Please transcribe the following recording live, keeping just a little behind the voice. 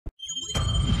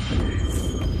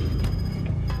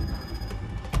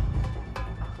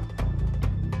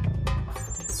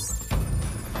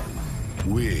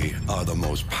We are the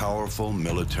most powerful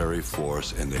military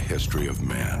force in the history of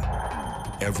man.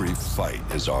 Every fight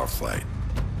is our fight.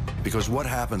 Because what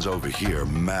happens over here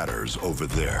matters over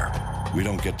there. We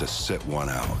don't get to sit one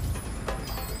out.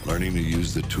 Learning to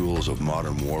use the tools of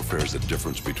modern warfare is the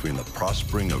difference between the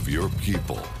prospering of your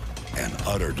people and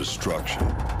utter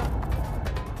destruction.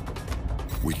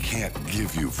 We can't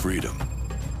give you freedom,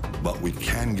 but we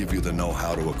can give you the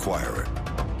know-how to acquire it.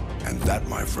 And that,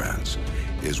 my friends,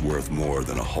 is worth more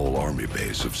than a whole army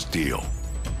base of steel.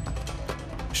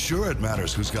 Sure, it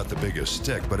matters who's got the biggest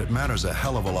stick, but it matters a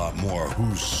hell of a lot more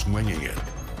who's swinging it.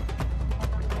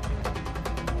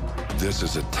 This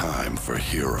is a time for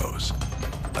heroes,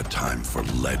 a time for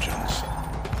legends.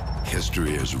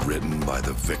 History is written by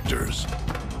the victors.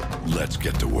 Let's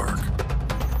get to work.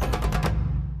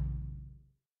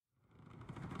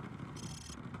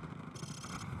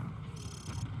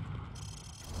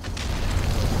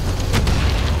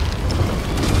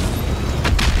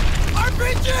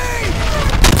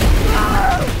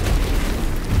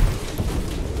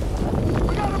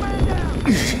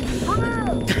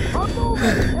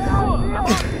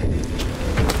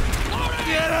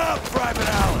 Get up, Private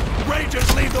Allen!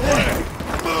 Rangers lead the way!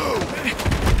 Move!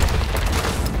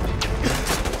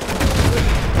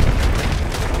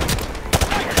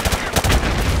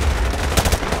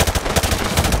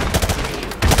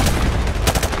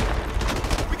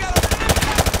 We got a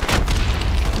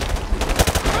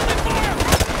friendly fire!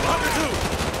 Hunter 2,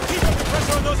 keep up the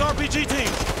pressure on those RPG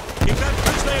teams. Keep that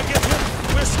bridge there against him.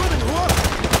 We're swimming, whoop!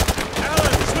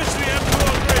 Allen, switch to the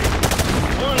M203.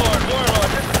 Warlord,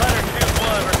 this is Hunter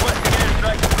 2-1, requesting air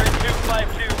strike to bridge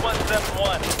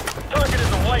 252171. Target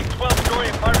is a white 12-story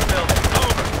apartment building.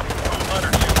 Over. Hunter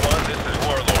 2-1, this is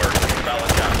Warlord. Solid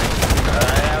copy.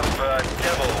 I have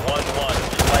Devil 1-1,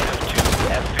 flight of 2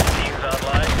 F-15s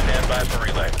online. Stand by for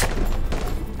relay.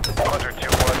 Hunter 2-1,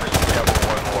 this is Devil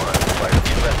 1-1, flight of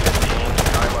 2 F-15s,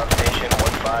 time on station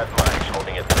 15 mics,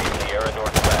 holding at 3 Sierra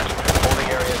Northwest.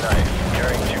 Holding area 9,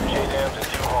 carrying 2 J-dams and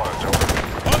 2 horns. Over.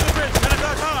 On the bridge,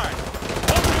 Pentagon high!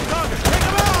 Over the target, take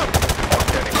him out!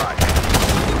 Standing by.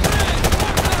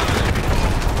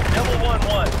 Devil 1-1,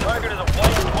 target is a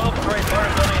white 12-story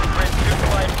apartment building in bridge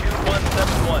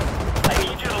 252171. I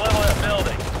need you to level that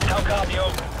building. How copy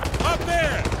over? Up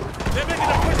there! They're making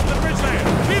a push to the bridge layer!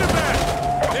 Beat them back!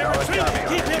 They're Solid retreating! copy,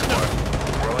 Keep hitting them!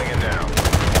 Rolling in now.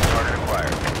 Target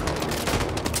acquired.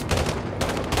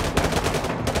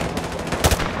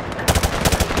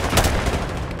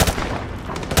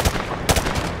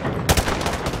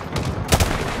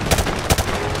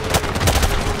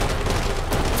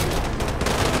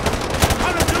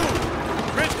 Hunter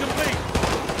 2! Bridge complete!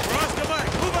 Oscar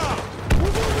Mike, move out!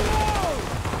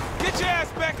 Get your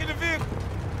ass back in the vehicle!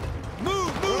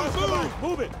 Move, move, move!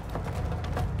 Move it!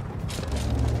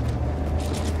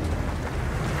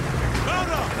 Mount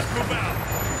up! Let's move out!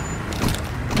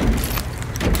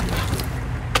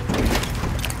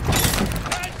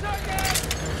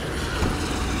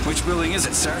 Which building is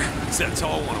it, sir? It's that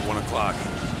tall one at 1 o'clock.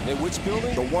 Hey, which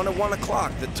building? The one at 1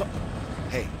 o'clock.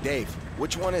 Hey, Dave,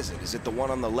 which one is it? Is it the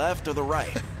one on the left or the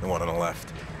right? The one on the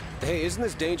left. Hey, isn't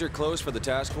this danger close for the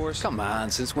task force? Come on,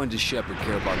 since when does Shepard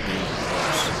care about being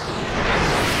close?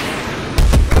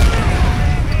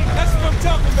 That's what I'm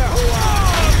talking about!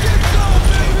 Get going,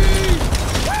 baby!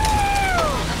 Woo!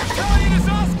 Italian is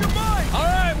Oscar Mike! All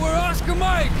right, we're Oscar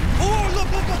Mike! Oh, look,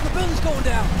 the building's going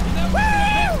down!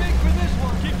 Woo! Big for this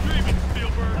one! Keep dreaming,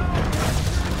 Spielberg!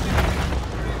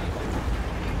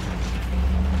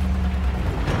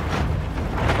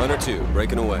 Hunter 2,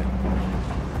 breaking away.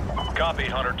 Copy,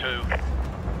 Hunter 2.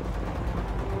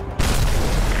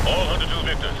 All Hunter 2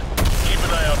 victors, keep an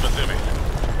eye out for civvies.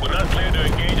 We're not clear to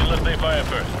engage unless they fire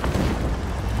first.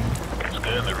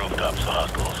 Scan the rooftops for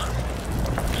hostiles.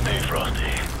 Stay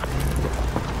frosty.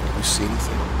 You see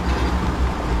anything?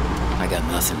 I got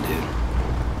nothing, dude.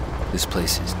 This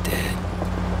place is dead.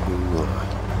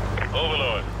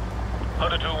 Overlord,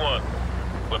 Hunter 2-1.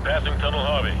 We're passing Tunnel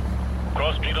Harvey.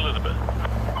 Cross Street Elizabeth.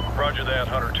 Roger that,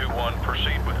 Hunter 2-1.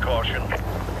 Proceed with caution.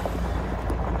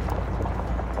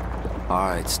 All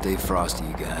right, stay frosty,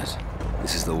 you guys.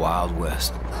 This is the Wild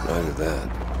West. Roger that.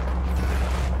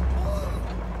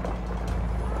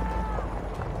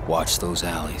 Watch those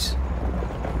alleys.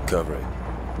 Covering.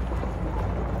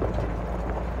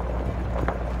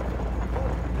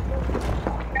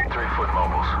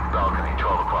 Mobiles, balcony,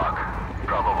 12 o'clock.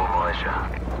 Probable militia.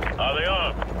 Are they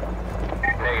armed?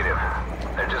 Negative.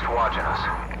 They're just watching us.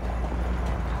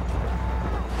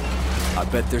 I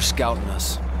bet they're scouting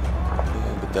us.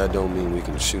 Yeah, but that don't mean we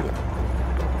can shoot them.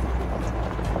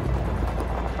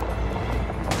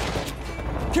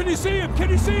 Can you see him? Can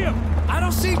you see him? I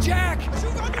don't see Jack!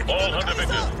 All Hunter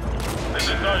victors. This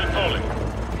is Sergeant Foley.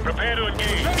 Prepare to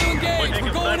engage. Ready to engage. We're taking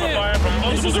We're going sniper in. fire from This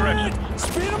multiple is directions. it.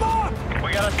 Speed him up!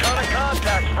 We got a ton of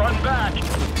contacts front and back. There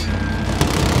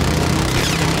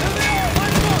they are!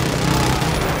 Light them up!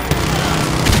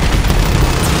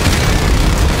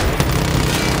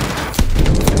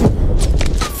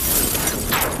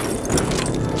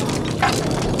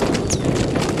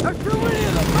 There's too many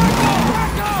of them! Back up!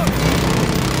 Back up!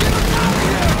 Get us out of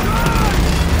here! Run!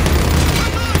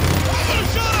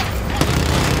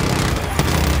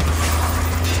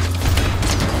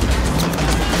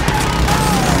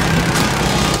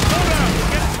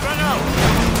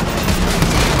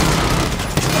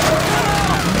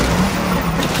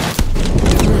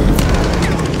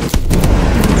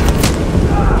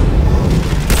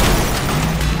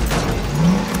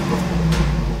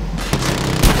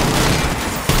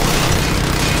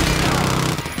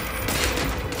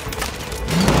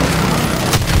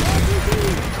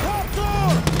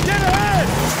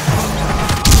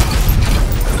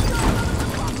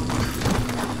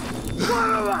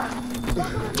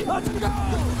 Let's go!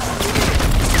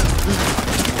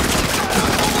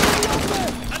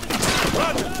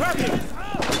 Roger, tracking!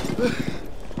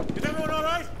 Is everyone all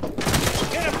right?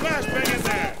 Get a flashbang in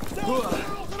there!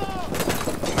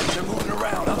 They're moving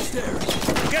around upstairs.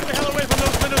 Get the hell away from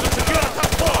those windows and secure the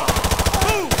top floor!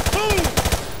 Move! Move!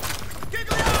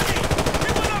 Gigliotti!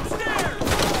 Get one upstairs!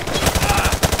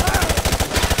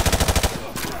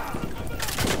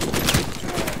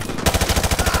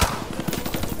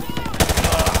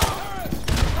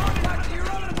 You're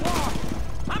running apart!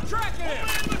 I'm tracking him!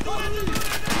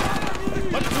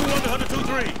 102-1 to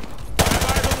 102-3. Have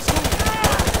eyes on the school.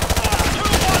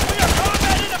 2-1, we are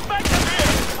combat ineffective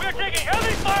here. We are taking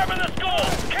heavy fire from the school.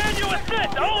 Can you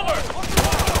assist? Over.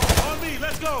 On me,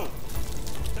 let's go!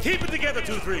 Keep it together,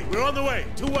 2-3. We're on the way.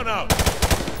 2-1 out.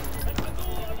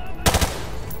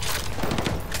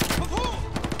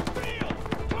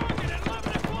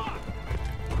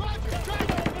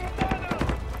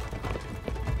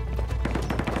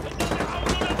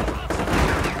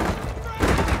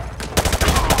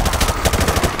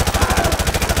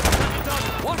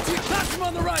 Watch the classroom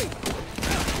on the right!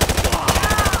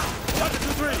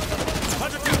 102-3.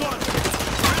 102-1.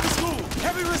 In the school.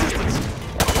 Heavy resistance.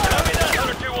 Copy that,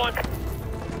 102-1.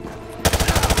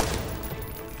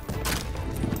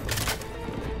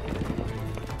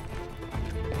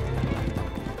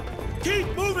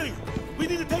 Keep moving! We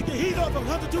need to take the heat off of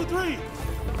 102-3.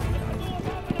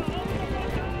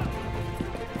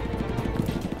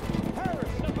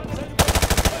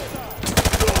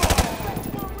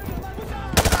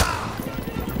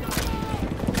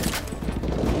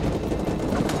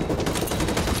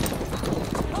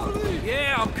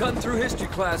 Yeah, I'm cutting through history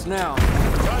class now.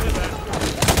 Roger that.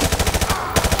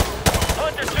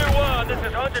 Hunter 2-1, this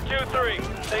is Hunter 2-3.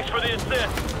 Thanks for the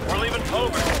assist. We're leaving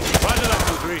over. Roger that,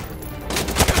 2-3.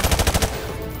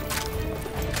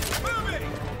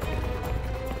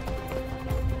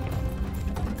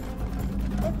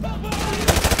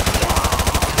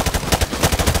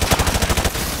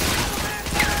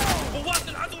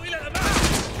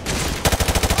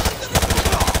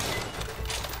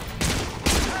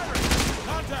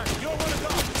 Contact, you're one to go.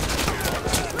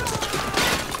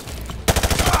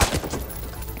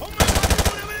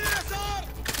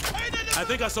 I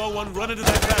think I saw one run into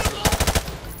that classroom.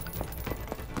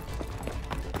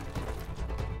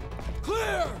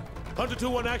 Clear! Hunter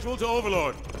 2-1 actual to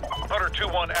Overlord. Hunter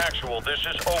 2-1 actual, this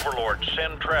is Overlord.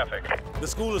 Send traffic. The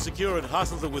school is secure and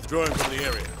hostiles are withdrawing from the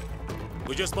area.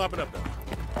 We're just mopping up now.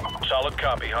 Solid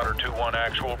copy, Hunter 2-1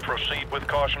 actual. Proceed with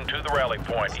caution to the rally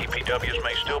point. EPWs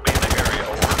may still be in the area.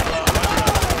 Over.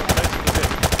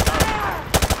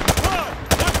 Come on!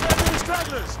 Watch for enemy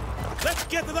stragglers! Let's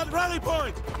get to that rally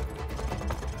point!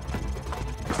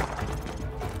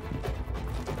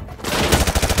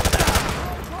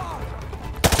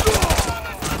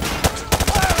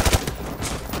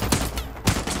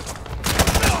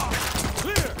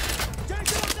 Clear!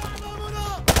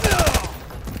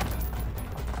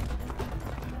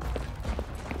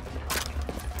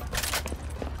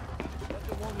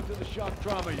 Shock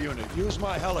trauma unit. Use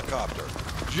my helicopter.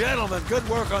 Gentlemen, good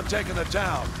work on taking the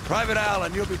town. Private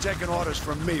Allen, you'll be taking orders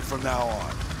from me from now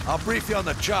on. I'll brief you on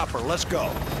the chopper. Let's go.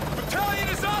 Battalion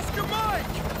is Oscar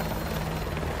Mike!